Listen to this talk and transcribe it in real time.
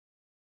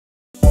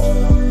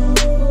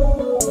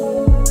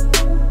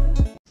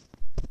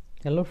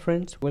Hello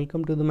friends,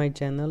 welcome to my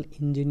channel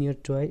Engineer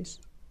Choice.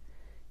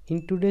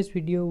 In today's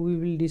video we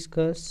will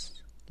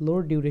discuss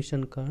load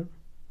duration curve.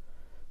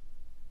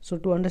 So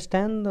to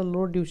understand the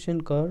load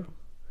duration curve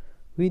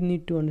we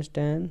need to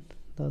understand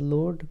the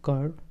load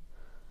curve,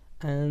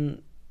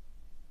 and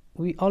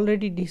we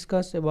already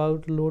discussed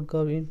about load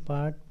curve in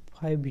part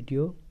 5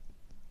 video,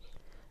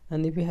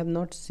 and if you have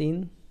not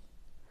seen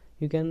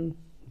you can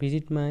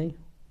visit my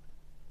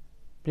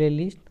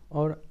playlist,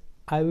 or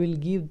I will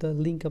give the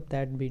link of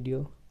that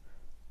video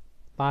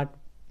part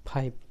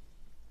 5.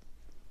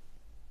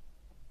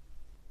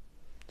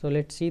 So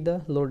let's see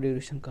the load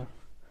duration curve.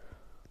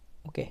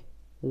 Okay,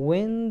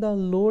 when the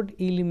load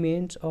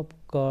elements of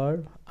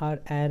curve are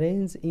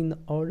arranged in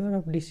order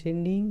of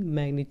descending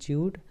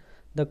magnitude,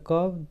 the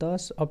curve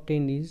thus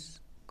obtained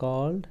is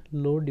called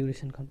load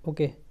duration curve.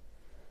 Okay,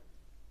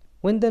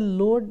 when the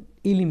load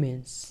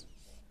elements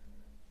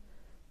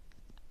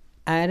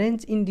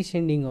arranged in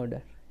descending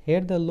order,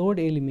 here the load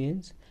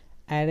elements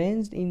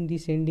arranged in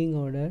descending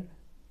order,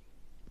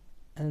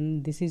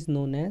 and this is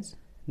known as,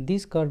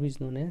 this curve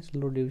is known as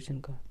load duration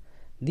curve.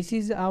 This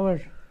is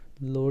our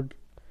load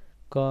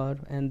curve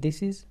and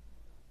this is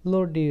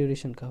load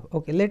duration curve.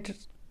 Okay,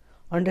 let's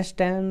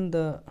understand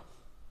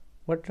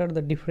what are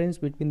the difference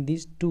between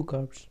these two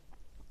curves.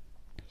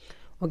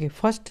 Okay,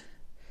 first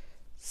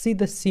see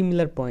the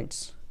similar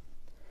points.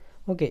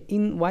 Okay,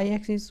 in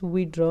y-axis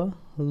we draw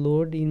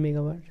load in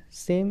megawatt,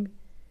 same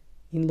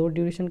in load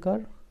duration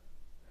curve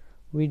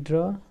we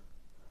draw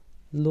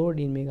load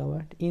in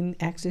megawatt. In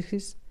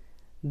x-axis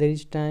there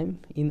is time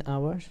in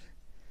hours.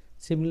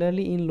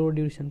 Similarly in load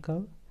duration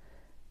curve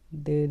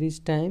there is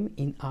time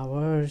in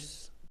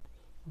hours.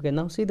 Okay,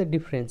 now see the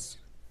difference.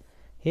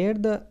 Here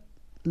the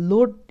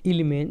load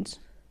elements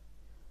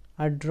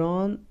are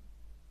drawn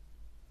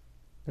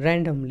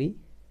randomly,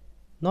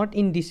 not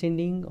in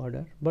descending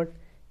order, but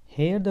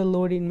here the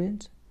load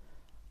elements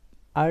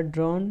are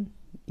drawn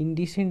in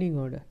descending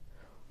order.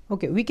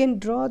 Okay, we can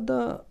draw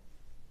the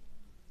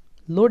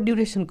load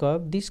duration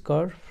curve, this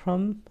curve,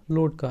 from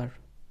load curve.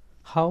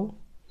 How?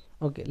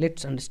 Okay,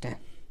 let's understand.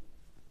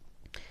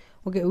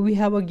 Okay, we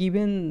have a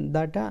given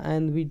data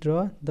and we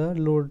draw the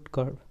load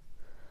curve.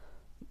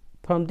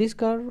 From this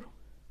curve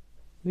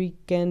we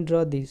can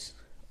draw this.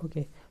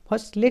 Okay,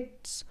 first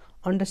let's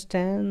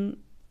understand.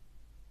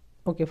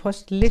 Okay,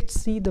 first let's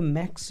see the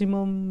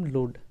maximum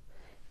load.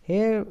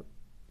 Here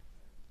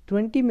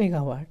 20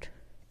 megawatt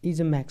is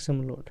a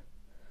maximum load,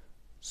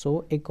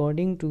 so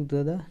according to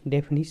the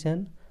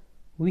definition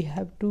we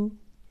have to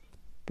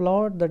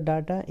plot the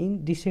data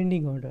in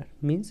descending order.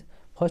 Means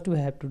first we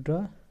have to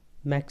draw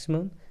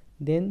maximum,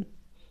 then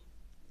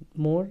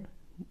more,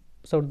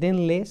 so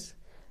then less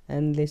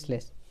and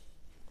less.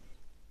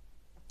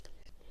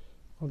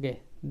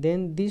 Okay,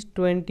 then this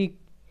 20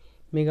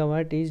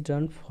 megawatt is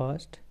done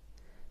first,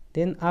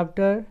 then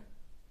after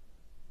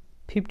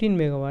 15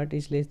 megawatt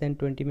is less than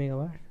 20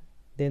 megawatt,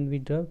 then we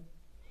draw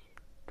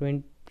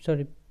 15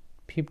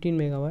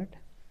 megawatt,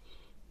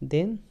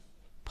 then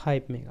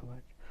 5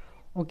 megawatt.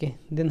 Okay,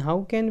 then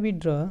how can we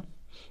draw?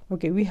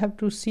 Okay, we have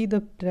to see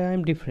the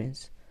time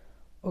difference.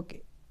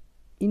 Okay,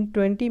 in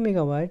 20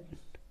 megawatt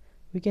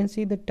we can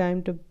see the time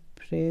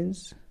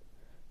difference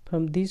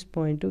from this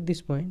point to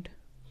this point,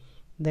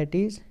 that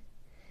is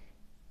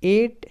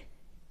 8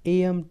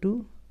 am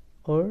to,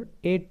 or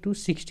 8 to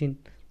 16.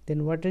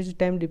 Then what is the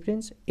time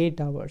difference?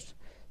 8 hours.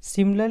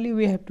 Similarly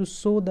we have to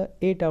show the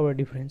 8-hour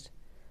difference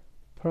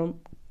from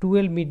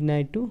 12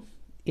 midnight to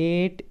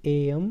 8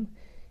 am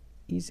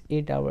is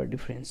 8-hour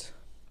difference.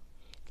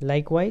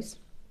 Likewise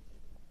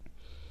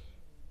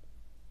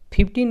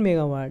 15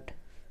 megawatt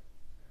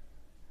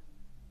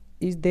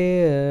is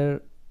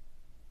there,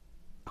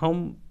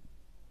 how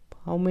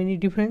many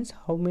difference,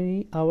 how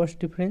many hours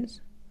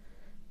difference?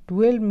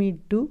 12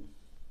 mid to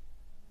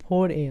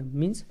 4 am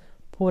means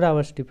 4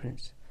 hours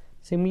difference.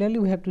 Similarly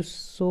we have to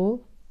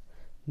show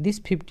this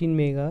 15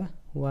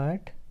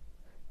 megawatt,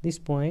 this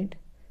point,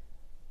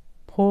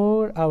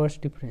 4 hours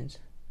difference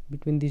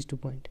between these 2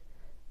 points.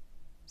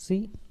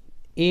 See,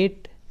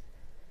 8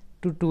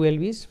 to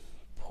 12 is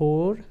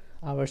 4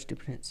 hours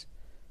difference.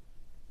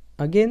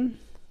 Again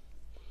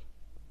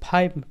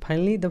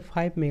finally the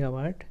 5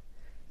 megawatt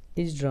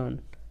is drawn,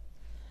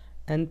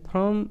 and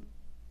from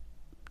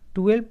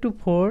 12 to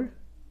 4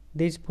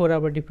 there is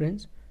 4-hour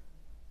difference,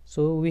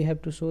 so we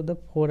have to show the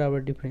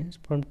 4-hour difference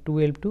from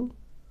 12 to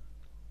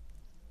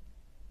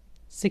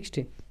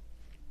 16.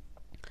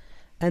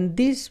 And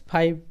this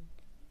 5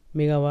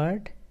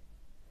 megawatt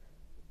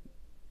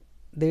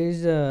there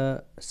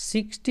is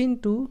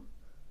 16 to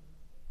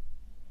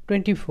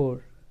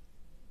 24,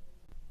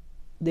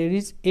 there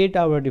is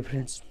 8-hour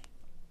difference.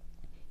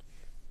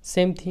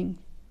 Same thing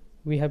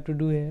we have to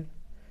do here.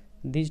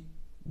 This,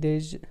 there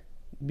is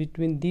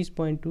between this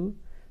point to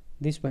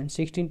this point,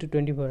 16 to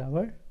 24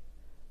 hour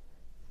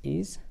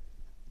is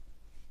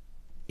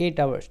 8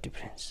 hours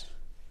difference.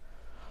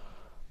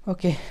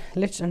 Okay,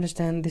 let's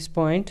understand this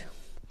point.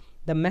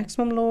 The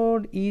maximum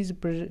load is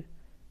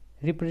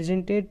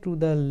represented to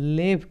the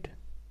left.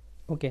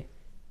 Okay,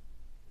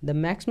 the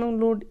maximum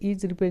load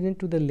is represented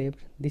to the left.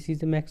 This is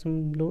the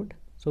maximum load,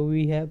 so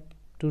we have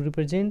to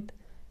represent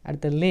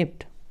at the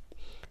left,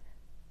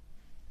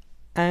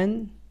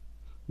 and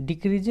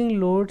decreasing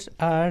loads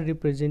are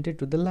represented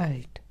to the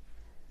right,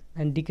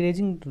 and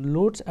decreasing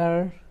loads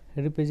are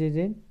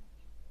represented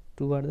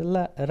toward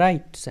the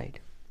right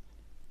side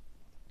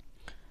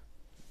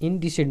in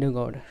descending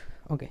order.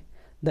 Okay,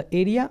 the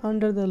area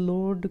under the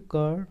load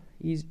curve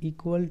is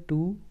equal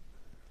to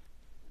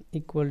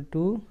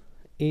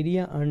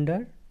area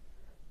under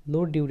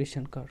load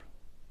duration curve.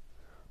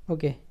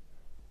 Okay,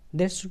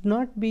 there should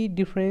not be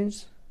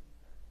difference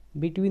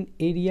between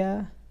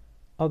area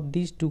of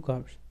these two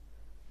curves.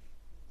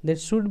 There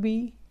should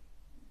be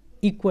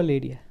equal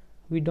area.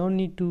 We don't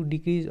need to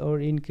decrease or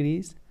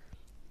increase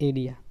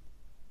area,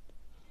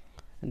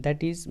 and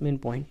that is main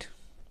point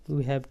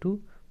we have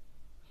to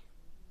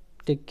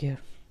take care.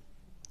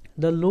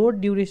 The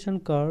load duration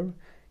curve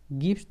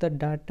gives the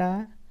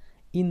data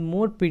in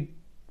more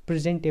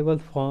presentable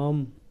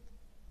form.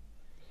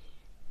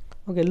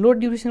 Okay, load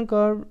duration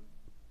curve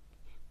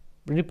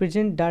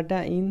represent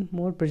data in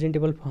more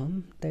presentable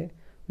form. That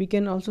we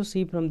can also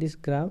see from this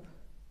graph.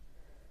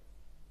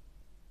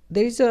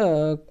 There is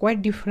a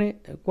quite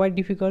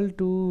difficult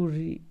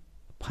to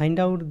find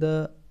out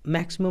the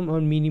maximum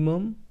or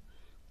minimum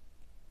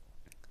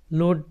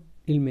load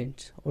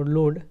elements or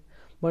load,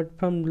 but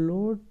from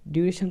load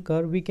duration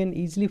curve we can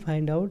easily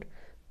find out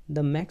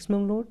the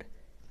maximum load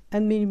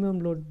and minimum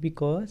load,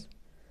 because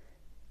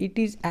it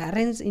is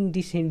arranged in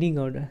descending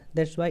order.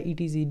 That's why it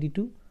is easy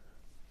to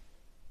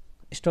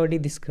study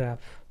this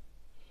graph.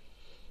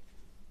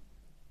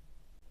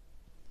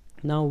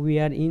 Now we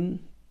are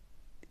in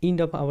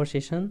end of our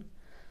session,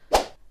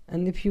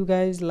 and if you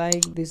guys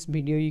like this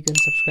video, you can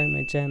subscribe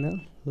my channel,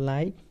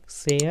 like,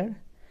 share,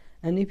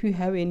 and if you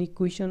have any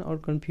question or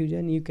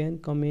confusion, you can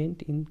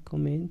comment in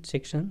comment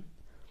section.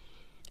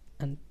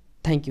 And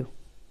thank you.